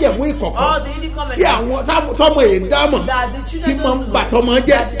àwọn májẹ̀mú ìkọ̀kọ̀ tí àwọn tọmọ èdàmọ̀ tí máa ń bà tọmọ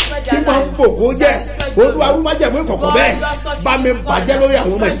jẹ́ tí máa ń bògó jẹ́ Olúwa májẹ̀mú ìkọ̀kọ̀ bẹ́ẹ̀ bá mi bàjẹ́ lórí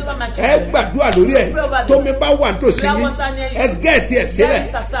àwọn ọmọ yìí ẹ gbàdúrà lórí ẹ̀ tómi bá wà nítòsí yín ẹ gẹ́ẹ̀tì ẹ̀ sílẹ̀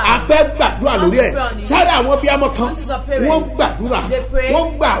a fẹ́ gbàdúrà lórí ẹ̀ sáré àwọn bíámọ kan wọ́n gbàdúrà wọ́n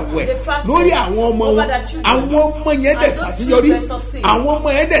gbàwẹ̀ lórí àwọn ọmọ wọn àwọn ọmọ yẹn dẹ̀ ṣàṣeyọrí àwọn ọmọ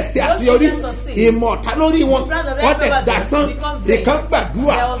yẹn dẹ̀ ṣe àṣeyọrí ìmọ̀ta lórí wọn wọ́n dẹ̀ dasán ìkan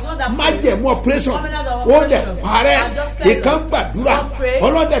gbàdúrà májẹ̀mú operation ó dẹ̀ parẹ́ ìkan gbàdúrà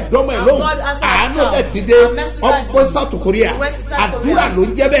ọlọ́dẹ̀ dọ́mọ ẹ̀ lóhùn àánú dẹ̀ dìde ọ̀pọ̀ South Korea àdúrà ló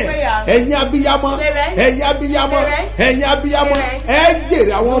ń jẹ́ bẹ́ẹ̀ ẹ̀yin abiyamọ ẹ̀yin abiyamọ ẹ̀yin abiyamọ ẹ̀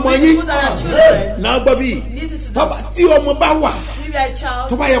jèrè àwọn ọmọ yín náà gbọ́ bí tọ́ba tí ọmọ bá wà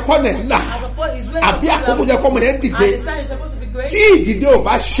tọ́ba yẹ kọ́ nẹ̀ là àbí àkókò yẹ kọ́ mọ̀ ẹ́ dìde tí ìdìde ò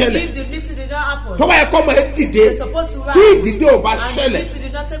bá ṣẹlẹ̀ tọ́ba yẹ kọ́ mọ̀ ẹ́ dìde tí ìdìde ò bá ṣẹlẹ̀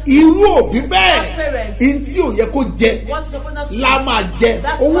irú òbí bẹ́ẹ̀ ntí ò yẹ kó jẹ la máa jẹ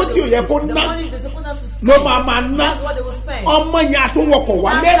owó tí ò yẹ kó ná ló máa ná ọmọ yẹn àtúwọkọ̀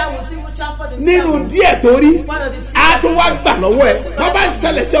wálé nínú díẹ̀ torí a tó wá gbà lọ́wọ́ ẹ̀ wọ́n bá ń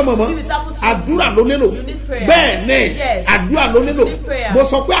ṣẹlẹ̀ sí ọmọ mọ́ àdúrà ló nílò bẹ́ẹ̀ ni àdúrà ló nílò mo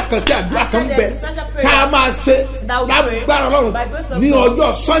sọ pé àkànṣe àdúrà kan bẹ ká a máa ṣe lágbára Ọlọ́run ní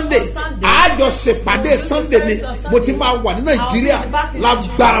ọjọ́ Sunday àjọ ṣèpàdé Sunday ni mo ti máa wà ní Nàìjíríà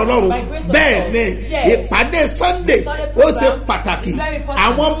lágbára Ọlọ́run bẹ́ẹ̀ ni ìpàdé Sunday ó ṣe pàtàkì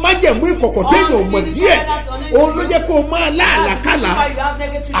àwọn májẹ̀mú ìkọ̀kọ̀ téèyàn ò mọ̀ díẹ̀ òun ló jẹ́ kó o máa láàlákàlà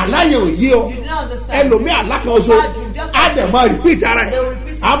aláyẹ̀ ò yé ọ ẹlòmíì alákan oṣù á dẹ̀ máa repeat ara ẹ̀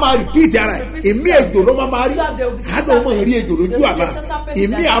a máa repeat ara ẹ̀ èmi èjò ló máa rí àádọ́ ọmọ rí èjò lójú àlá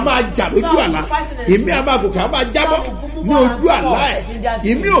èmi a máa jà lójú àlá èmi a máa gòkè a máa jábọ́ ní ojú àlá ẹ̀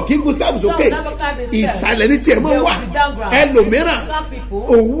èmi ò kí gustave sókè ìsàlẹ̀ ní tiẹ̀ mọ́ wà ẹlòmíràn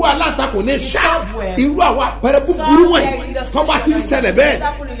òwú alátakò ní ṣá irú àwọn àpẹẹrẹ búburú wọ̀nyí tọ́ba ti ń ṣẹlẹ̀ bẹ́ẹ̀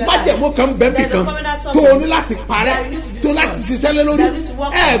májẹ̀mú kan bẹ́ẹ̀bì kan tó o ní láti parẹ́ tó o láti ṣiṣẹ́ lé lórí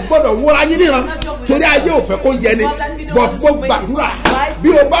ẹ gbọ́dọ̀ wúra yín níran torí ayé ò fẹ́ kó yẹ ni bọ̀dọ̀ gbàdúrà bí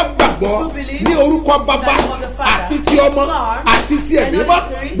o bá gbàgbọ́ ní orúkọ bàbá àti ti ọmọ àti ti ẹ̀mí mọ́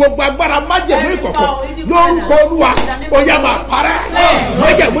gbogbo agbára májẹ̀mú ìkọ̀kọ̀ lórúkọ olúwa ó yá máa parẹ́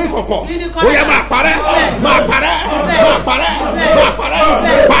májẹ̀mú ìkọ̀kọ̀ ó yá máa parẹ́ máa parẹ́ máa parẹ́ máa parẹ́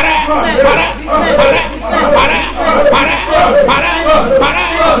parẹ́ parẹ́ parẹ́ parẹ́ parẹ́ parẹ́ parẹ́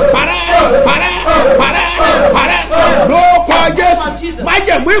parẹ́ parẹ́ parẹ́ lórúkọ Jésù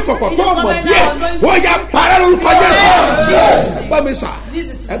májẹ̀mú ìkọ̀kọ̀ tó mọ̀ díẹ̀ ó yá parẹ́ lórúkọ Jésù ẹgbẹ́ mi sà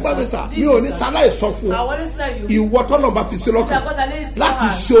ẹgbẹ́ mi sà mi ò ní sáláì sọ fún ọ ìwọ tọ́nà bá fi sí lọ́kàn láti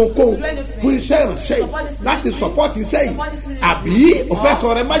ṣe okòwò fún iṣẹ́ ìránṣẹ́ yìí láti sọpọ́tì iṣẹ́ yìí àbí òfẹ́ sọ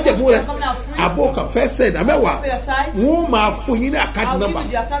rẹ májẹ̀mú rẹ àbó kan fẹ́ ṣe ìdámẹ́wàá wọ́n máa fún yín ní àkáàdì nọ́mbà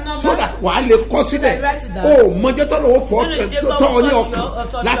so that wàá lè kọ́ sílẹ̀ o mọ̀jọ́ tọ́nà ó fọ́ tọ́ ọ ní ọkàn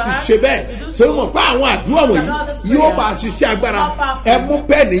láti ṣe bẹ́ẹ̀ torí mọ̀ pé àwọn àdúrà wọ̀nyí yóò bá a ṣiṣẹ́ agbára ẹ mú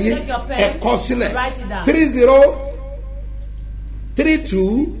pẹ́ẹ́nì yín ẹ kọ́ sílẹ̀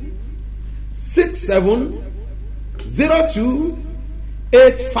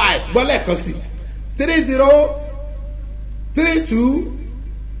 3032670285 gbọ́lẹ̀ kan sí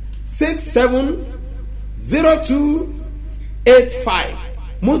 3032670285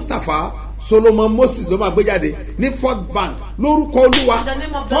 Mustapha Solomon Moses ló máa gbé jáde ní Fort Bank lórúkọ olúwa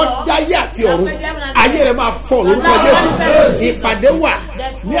tó dáyé àti ọ̀run ayé rẹ̀ máa fọ́ lórúkọ Jésù ìpàdé wà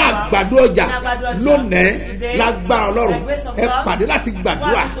ní àgbàdo ọjà lónìí lágbára ọlọ́run ẹ pàdé láti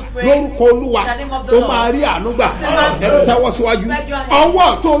gbàdúrà lórúkọ olúwa ó máa rí àánú gbà ẹ tẹ́wọ́ síwájú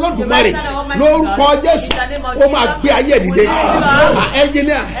ọwọ́ tó olódùmarè lórúkọ Jésù ó máa gbé ayé dìde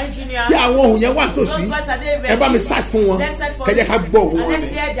ẹnjìníà tí àwọn ohun yẹn wà tòsí ẹ bá mi sá fún wọn kẹjẹ ká gbọ́ ohun wọn ni.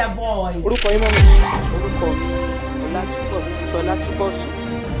 orúkọ yín mọ́ mi orúkọ mi Mrs. Ọlátúbọ̀sùn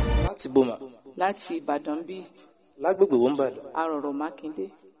láti bòmà láti Ìbàdàn bí. lágbègbè wo ń bàdàn. Arọ̀rọ̀ Mákindé.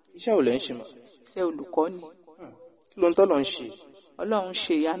 iṣẹ́ ò lẹ́ ń ṣe mọ́. iṣẹ́ olùkọ́ ni. kí ló ń tọ́ lọ ń ṣe. Ọlọ́run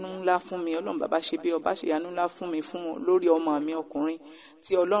ṣe ìyanu ńlá fún mi Ọlọ́run bàbá ṣe bí ọba ṣe ìyanu ńlá fún mi fún lórí ọmọ mi ọkùnrin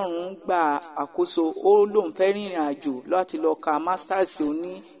tí Ọlọ́run gba àkóso ó lóun fẹ́ rìnrìn àjò láti lọ ka masters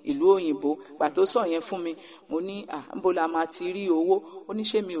ní ìlú òyìnbó pàtó sọ yẹn fún mi mo ní níbo la máa ti rí owó ó ní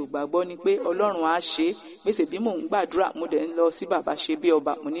ṣé mi ò gbàgbọ́ ni pé Ọlọ́run á ṣe é gbèsè bí mò ń gbàdúrà mo dẹ̀ ń lọ sí bàbá ṣe bí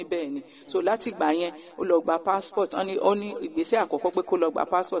ọba mo ní bẹ́ẹ̀ ni so láti gbà yẹn ó lọ gba passport ó ní ìgbésẹ̀ àkọ́kọ́ pé kó lọ gba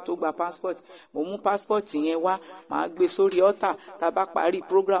passport ó gba passport mo mú passport yẹn wá màá gbé sórí altar tá a bá parí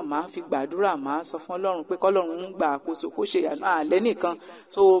program màá fi gbàdúrà màá sọ fún Ọlọ́run pé kọ́lọ́run ń gba àkóso kó ṣe ìyanu àlẹ́ nìkan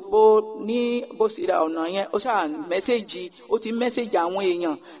so bó sì ra ọ̀nà yẹn ó ṣáà mẹ́sẹ̀gì ó ti mẹ́sẹ̀gì àwọn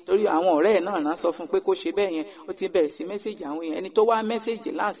èèyàn torí àwọn ọ̀rẹ́ ẹ̀ náà sọ fún pé kó ṣe bẹ́ẹ̀ yẹn ó ti bẹ̀rẹ̀ sí mẹ́sẹ̀gì àwọn èèyàn ẹni tó wá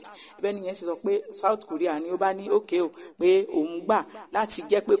mẹ́sẹ̀gì last bẹ́ẹ̀ ni yẹn ti sọ pé South Korea ni ó bá ní òkè o pé òun gbà láti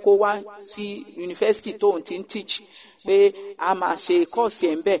jẹ́ pé kó wá sí yunifásitì tóun ti ń teach pé a máa ṣe kọ́ọ̀sì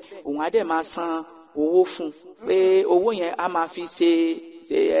ẹ̀ ń bẹ̀ òun á dẹ̀ máa san owó fún pé owó yẹn a máa fi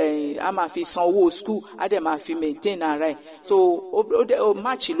a máa fi san owó school á dẹ̀ máa fi maintain ara ẹ̀ so ó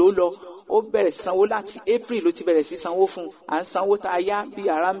March ló lọ ó bẹ̀rẹ̀ sanwó láti April ló ti bẹ̀rẹ̀ sí sanwó fún à ń sanwó tá a yá bí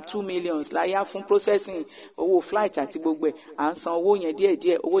around 2 million la yá fún processing owó flight àti gbogbo ẹ̀ à ń san owó yẹn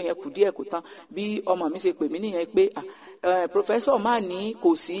díẹ̀díẹ̀ owó yẹn kù díẹ̀ kù tán bí ọmọ mi ṣe pè mí nìyẹn pé professor máa ní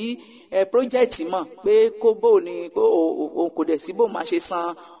kò sí project mọ̀ pé kó bò ní òun kò dẹ̀ sí bó máa ṣe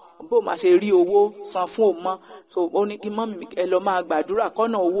san bó máa ṣe rí owó san fún òun mọ́ so ó ní kí mọ́mí ẹ lọ máa gbàdúrà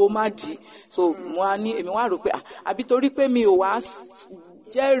kọ́nà owó má dì so mo á ní èmi wá rò pé àbí torí pé mi ò wá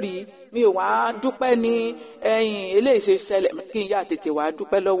jẹ́rìí mi ò wá dúpẹ́ ní eléyìí ṣe ṣẹlẹ̀ kí n yá tètè wá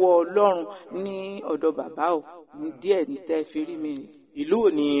dúpẹ́ lọ́wọ́ Ọlọ́run ní ọ̀dọ̀ bàbá ò ní díẹ̀ ní tẹ́ fi rí mi. ìlú wo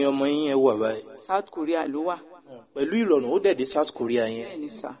ni ọmọ yín yẹn wà báyìí. South Korea ló wà. pẹ̀lú ìrọ̀rùn ó dẹ̀ dé South Korea yẹn. bẹ́ẹ̀ ni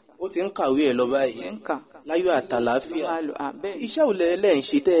sà. ó ti ń kàwé ẹ̀ lọ báyìí. ti ń kà. láyọ̀ àtàlàáfíà. iṣẹ́ ò lẹ́lẹ́ ń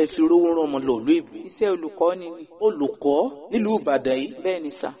ṣe tẹ́ ẹ fi rówó rán ọmọ lọ ìlú ìbò. iṣẹ́ olùkọ́ ni. olùkọ́ nílùú Ìbàdàn yìí. bẹ́ẹ̀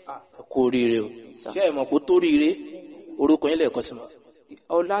ni sà. kò ríire o. ṣé ẹ mọ̀ kó tó ríire orúkọ yín lẹ́ẹ̀kan sí mọ́.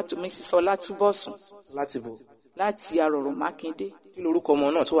 Mrs. Ọlátúbọ̀sùn. láti bò. láti Arọ̀rọ̀ Mákindé. kí lorúkọ ọmọ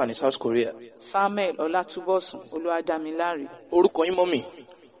náà tó wà ní South Korea. Samuel Ọlátúbọ̀sùn Olúwadámiláre. orúkọ yín mọ́mì.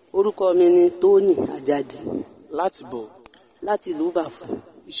 orúkọ mi ni Tóní Àjàdì. láti bò. láti ìlú Ìbàfọ̀.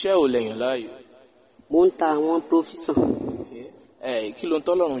 iṣẹ́ ò lẹ́yìn láàyò. mo ń ta àwọn provision. kí ló ń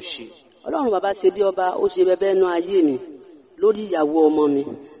tọ́lọ́run ṣe. Ọlọ́run bàbá ṣe bí ọba ó ṣe bẹ́bẹ́ nú ayé mi lórí ìyàwó ọmọ mi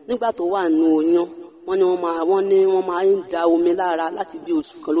nígbà tó wà nù oyún wọ́n ní wọ́n máa ń da omi lára láti bí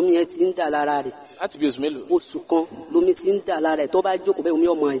oṣù kan lómi yẹn ti ń dà lára rẹ̀. láti bí oṣù mélòó. oṣù kan lómi ti ń dà lára rẹ̀ tó bá jókòó báyìí omi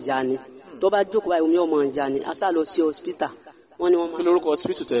ọmọ ìjà ni tó bá jókòó báyìí omi ọmọ ìjà ni a sá lọ sí hospital wọ́n ní wọ́n máa. kí lorúkọ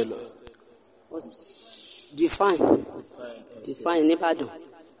hospital tẹ́ lọ. Define nìbàdàn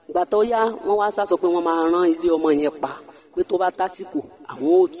ìgbà tó yá wọ́n wá sá sọ pé wọ́n máa rán ilé ọmọ yẹn pa pé tó bá tásìkò àwọn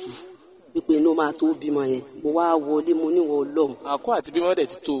ò tú pípé inú máa tó bímọ yẹn mo wá wọlé mo níwọ Ọlọ́run. àkókò àti bímọ rẹ̀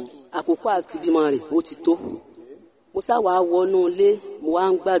ti tó. àkókò àti bímọ rẹ̀ ó ti tó. mo sá wàá wọnú ilé mo wá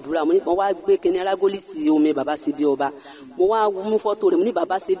ń gbàdúrà mo ní mo wá gbé kíní arágólísì omi Babasebioba mo wá mú fọ́tò rẹ̀ mo ní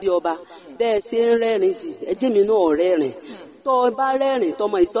Babasebioba bẹ́ẹ̀ ṣe ń rẹ́rìn yìí ẹjẹ́ mi náà rẹ́rìn tó bá rẹ́rìn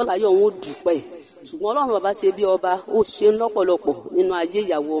tọmọ ìsọ́láyọ̀ òun ó dùpẹ́ ṣùgbọ́n Ọlọ́run Babasebioba ó ṣe ń lọ́pọ̀lọpọ̀ nínú ayé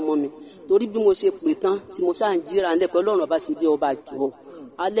ìyàwó ọmọ mi torí bí mo ṣe pè tán tí mo ṣáà ń jíra ńlẹ̀ pé Ọlọ́run Babasebioba jọ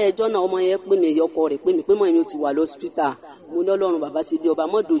alẹ́ ẹjọ́ náà ọmọ yẹn pè mí ìyọkọ rẹ̀ pè mí pé mọ̀ mi ò ti wà lọ́sítà mo ní Ọlọ́run Babasebioba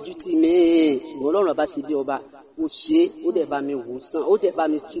mọ́ dojú tì mí ṣùgbọ́n Ọlọ́run Babasebioba ó ṣe ó dẹ̀ bá mi wò sàn ó dẹ̀ bá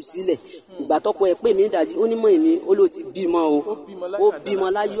mi tú sílẹ̀ ìgbà tọ́pọ̀ ẹ pè mí ìdajì ó ní mọ̀ èmi ó ló ti bímọ o ó bímọ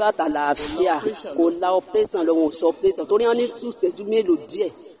láyọ̀ àtàlàáfíà kò la operation lọ́wọ́ sọ operation torí wọn ní 2 ìṣẹ́jú mélòó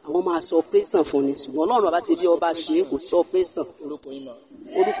díẹ̀ àwọn máa sọ operation fún ni ṣùgbọ́n Ọlọ́run Babasebioba ṣe kò sọ operation.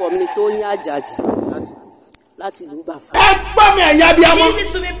 orúkọ mi ni Tóyìn Àjàdì láti ìlú Bàfà. ẹ gbọ́ mi ẹ̀yà bí ọmọ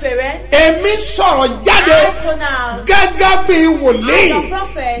èmi sọ̀rọ̀ jáde gẹ́gẹ́ bí wòlíì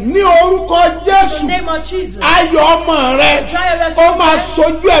ní orúkọ Jésù ayọ̀ ọmọ rẹ ó máa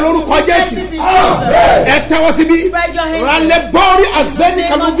sojú ẹ lórúkọ Jésù ẹ tẹ́wọ́ síbí ralẹ̀ bọ́ọ̀rì azẹ́ni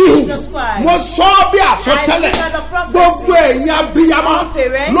kanubihu mo sọ bí àsọtẹ́lẹ̀ gbogbo ẹ̀yin abiyamọ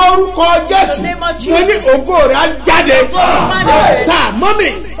lórúkọ Jésù mo ní ògo rẹ á jáde sáà mọ́mì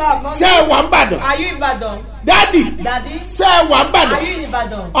ṣé wà ń bàdàn. Daddy, ṣé wà ń bàdàn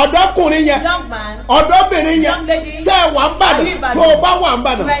ọ̀dọ́kùnrin yẹn ọ̀dọ́bìnrin yẹn ṣé wà ń bàdàn tó o bá wà ń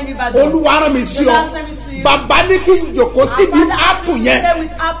bàdàn Olúwa rán mi sí ọ bàbá ní kí n jòkó síbi ápù yẹn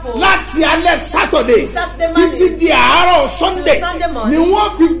láti alẹ́ Saturday títí di àárọ̀ Sunday ni wọ́n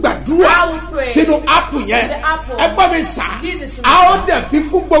fi gbàdúrà sínú ápù yẹn ẹ gbọ́ mi sà á ó dẹ̀ fi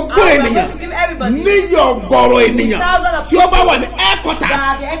fún gbogbo ènìyàn níyọ̀ ọ̀gọ̀rọ̀ ènìyàn tí ó bá wà ní ẹ̀kọ́tà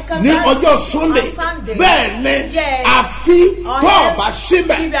ní ọjọ́ Sunday bẹ́ẹ̀ ni àfi tó o bá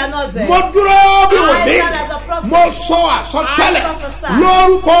síbẹ̀ mo dúró bí wò ní mo sọ àsọtẹ́lẹ̀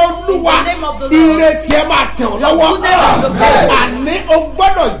lórúkọ Olúwa ìrètí ẹ máa tẹ̀ ọ́ lọ́wọ́ àní o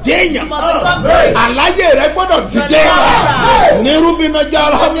gbọ́dọ̀ jẹ́yàn àlàyé rẹ gbọ́dọ̀ dìde ní rúbinà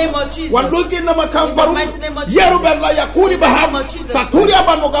jara wà lókè nàmà kan faru yẹrù bẹ láyà kúrì bàhámù sàtúrì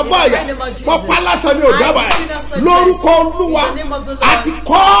àbànúgà báyà mọ pálásà mi ò dábàá lórúkọ Olúwa àti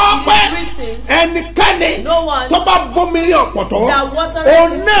kọ́ pẹ́ ẹnikẹ́ni tó bá bómiri ọ̀pọ̀tọ́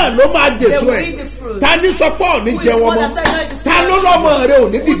òun náà ló máa jèso ẹ̀ ta ní sọpọ̀ ní jẹun ọmọ ta ló lọ́mọ rẹ ò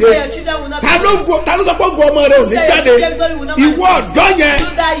ní dìde ta ló sọpọ̀ gọ ọmọ rẹ ò ní jáde ìwọ ọ̀dọ́ yẹn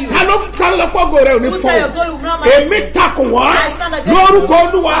ta ló sọpọ̀ gọ rẹ ò ní fọ́ èmi takò wọ́n lórúkọ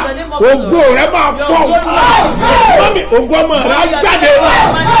Olúwa ògo rẹ máa fọ́ mọ́mí ògo ọmọ rẹ á jáde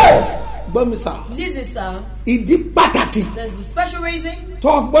gbọ́ mi sà. Listen, sir. Ìdí pàtàkì. There's a special reason.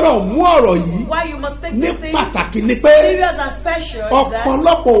 Tó gbọ́dọ̀ mú ọ̀rọ̀ yìí. Why you must take this thing. Ní pàtàkì ni pé. Serious and special.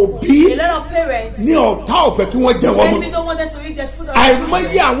 Ọ̀pọ̀lọpọ̀ òbí. A lot of parents. Ní ọ̀tá ọ̀fẹ́ kí wọ́n jẹ wọ́n mọ́. Enemy don't want them to eat their food.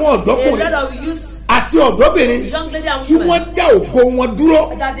 Àìmọye àwọn ọ̀dọ́kùnrin. A lot of youth. Àti ọ̀dọ́bìnrin tí wọ́n dá ògo wọn dúró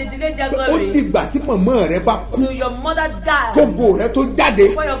ó dìgbà tí mọ̀mọ́ rẹ bá kú kógo rẹ tó jáde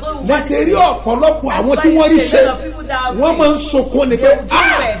lẹ́sẹ̀ rí ọ̀pọ̀lọpọ̀ àwọn tí wọ́n rí ṣe wọ́n máa ń sunkún ni pé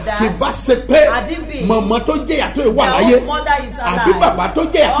kì bá ṣe pé mọ̀mọ́ tó jẹ́yà tó wà láyé àbí bàbá tó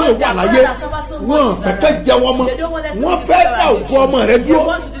jẹ́yà tó wà láyé wọ́n fẹ́ kẹ́ jẹ́ wọ́n mọ́ wọ́n fẹ́ dá ògo ọmọ rẹ dúró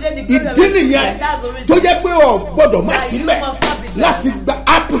ìdí nìyẹn tó jẹ́ pé ọ̀ gbọ́dọ̀ má sílẹ̀ láti gba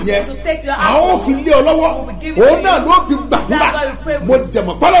áàpù yẹn àwọn òfin lé ọ lọ́wọ́ òun náà ló fi gbàdúrà mo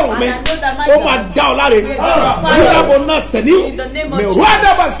dẹ̀mọ̀ pọ́lọ́run mi ó máa dá ọ láre yíyá mo náà sẹ̀ní mi rú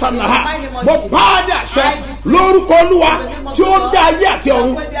àdàbà sànàhà mo pa á ní àṣẹ lórúkọ Olúwa tí ó dá ayé àti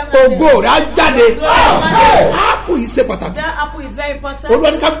ọ̀run ògo rẹ̀ á jáde áàpù yìí ṣe pàtàkì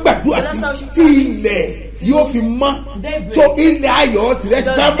Olúwa ní ká gbàdúrà sí tí ilẹ̀ yóò fi mọ́ tó ilẹ̀ ayọ̀ tirẹ̀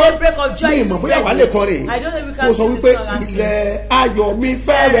sábọ́ ní ìmọ̀ bóyá wà lè kọ́ rè kó sọ wípé ilẹ̀ ayọ̀ mi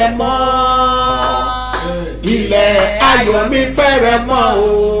fẹ́rẹ̀ mọ́ ilẹ̀ ayọ̀ mi fẹ́rẹ̀ mọ́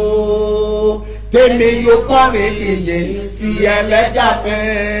o tèmi yóò kọrin ìyìn sí ẹlẹ́dà mi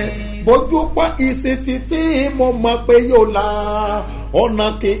bójú pọ́ ìsìn títí mo mọ̀ pé yóò la ọ̀nà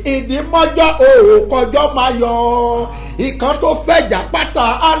kì í di mọ́jọ́ òòkọjọ́ máa yọ ìkan tó fẹ̀jà pátá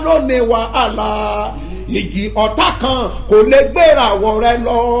alóni wàhálà ìjì ọ̀tá kan kò lè gbéra wọ̀ rẹ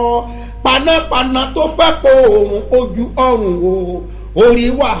lọ panápaná tó fẹ́ po òun ojú ọ̀run o orí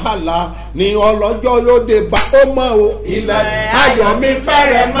wàhálà ni ọlọ́jọ́ yóò dé bá ó mọ́ o ilẹ̀ ayọ̀ mi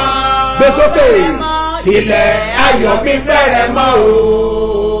fẹ́rẹ̀ mọ́ gbé sókè ilẹ̀ ayọ̀ mi fẹ́rẹ̀ mọ́ o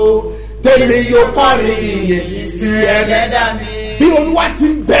tèmi yóò kọrin ìyè sí ẹlẹ́dàá mi. Bí Olúwa ti ń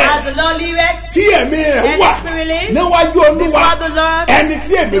bẹ tí ẹ̀mí rẹ̀ wà níwájú Olúwa ẹni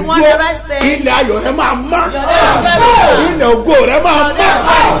tí ẹ̀mí dúró ilẹ̀ ayọ̀ rẹ̀ máa mọ́ ilẹ̀ ògo rẹ̀ máa mọ́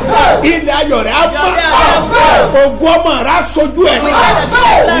ilẹ̀ ayọ̀ rẹ̀ á mọ́ ògo ọmọ rẹ̀ á sojú ẹ̀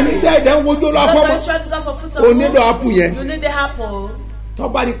onídẹ̀ ẹ̀dẹ̀ ń wojú lọ fọ́mọ onídọ̀ apù yẹn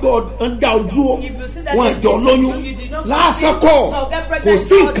tọ́ba ni pé ń dá o dúró wọn àjọ lóyún lásìkò kò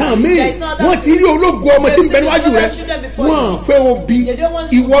sí nǹkan míì wọ́n ti rí ológo ọmọ tí ń bẹ níwájú rẹ̀ wọ́n fẹ́ obi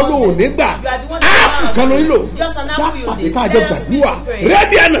ìwọ ló ò ní gbà áàpù kan ló nílò lápàdé káàjọ gbàdúrà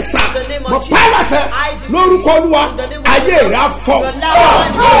rẹ́bí ẹ̀nà sá mọ pálásẹ̀ lórúkọ Olúwa ayé rẹ̀ á fọ́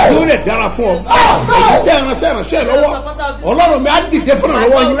yóò rẹ̀ dára fún ọ èyí tẹ́ ìránṣẹ́ lọ́wọ́ Ọlọ́run mi á dìde fún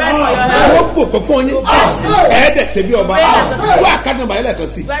ọ̀rọ̀ yín ó gbòkó fún yín ẹ̀ẹ́dẹ̀ ṣe bí ọba wọ́n àkànnà báyìí lẹ́ẹ̀kan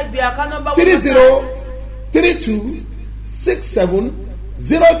sí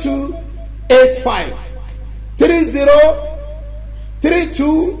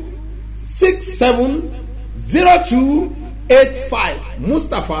 3032670285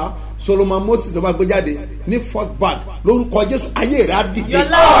 Mustapha Solomon Moses tó bá gbé jáde ní Fort Bag lórúkọ Jésù ayé rẹ̀ á dìde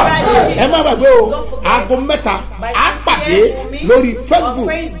ẹ má gbàgbé o aago mẹ́ta á pàdé lórí Facebook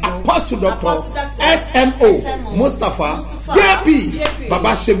Apostle Dr. SMO Mustapha JP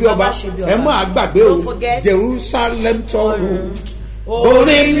Babasebioba ẹ má gbàgbé o Jerusalem tọrùn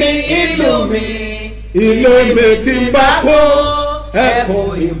orí mi ìlú mi ilé mi ti ń bá kó ẹkùn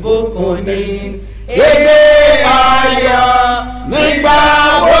ìbùkún ní èdè ayọ̀ nígbà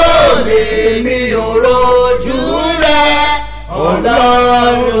wo lèmi ò rojú rẹ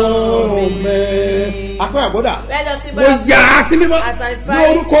Ọlọ́run mi. apẹ́ àbọ̀dà mo yà á sí mímọ́ ní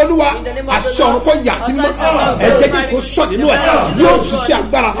orúkọ Olúwa aṣọ ọ̀run kò yà á sí mímọ́ ẹ̀jẹ̀ Jésù kò sọ̀ nínú ẹ̀ yóò ṣiṣẹ́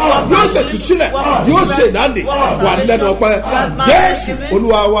agbára yóò ṣe tùsílẹ̀ yóò ṣe ìdáǹdè wà lẹ́nu ọpẹ́ Jésù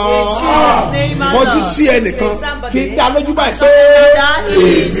Olúwa wa kọjú sí ẹnìkan fi dá lójú báyìí pé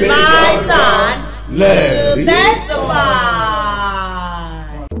èmi lẹ́ẹ̀rí.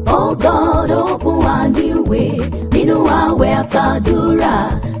 Oh God, open a new way nínú àwẹ̀ àtàdúrà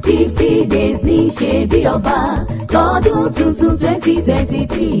 50 days ní ṣe bí ọba tọdún tuntun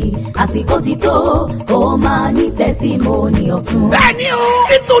 2023 àsìkò ti tó kó máa ní tẹ́símọ́nì ọ̀tun. bẹ́ẹ̀ni o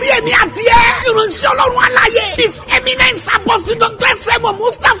nítorí èmi àti ẹ ìránṣẹ́ Ọlọ́run aláyé His Eminence Apostle Dr. SMO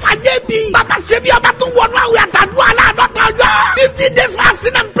Mustapha JB Babasebioba tún wọnú àwẹ̀ àtàdúrà aláàdọ́ta ọjọ́ 50 days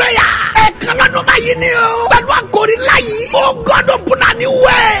fasting and prayer ẹ̀ẹ̀kan lọ́dún báyìí ni o pẹ̀lú àkòrí láyìí oh God open a new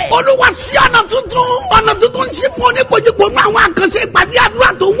way Olúwa ṣí ọ̀nà tuntun ṣí fún oníkojúkò nínú àwọn àkànṣe ìpàdé àdúrà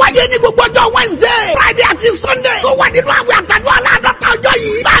tó ń wáyé ní gbogbo ọjọ́ Wednesday Friday àti Sunday tó wà nínú àwẹ̀ àtàdúrà aláàdọ́ta ọjọ́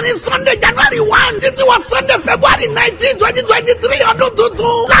yìí láàrin Sunday January 1 títí wọ Sunday February 19 2023 ọdún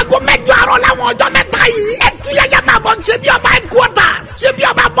tuntun láago 8 àárọ̀ láwọn ọjọ́ mẹ́ta yìí ẹ̀túyẹ̀yẹ máa bọ̀ Ṣebíọba headquarters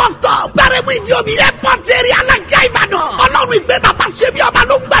Ṣebíọba bus stop gbàrẹ̀mú ìdíomi airport area Alákíá Ìbàdàn Ọlọ́run ìgbé Babasebioba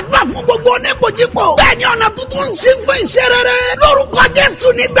ló ń gbàdúrà fún gbogbo oníkojúkò bẹ́ẹ̀ ni ọ̀nà tuntun ń ṣí fún iṣẹ́ rere lórúkọ Jésù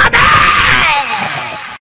nígbà bẹ́ẹ̀.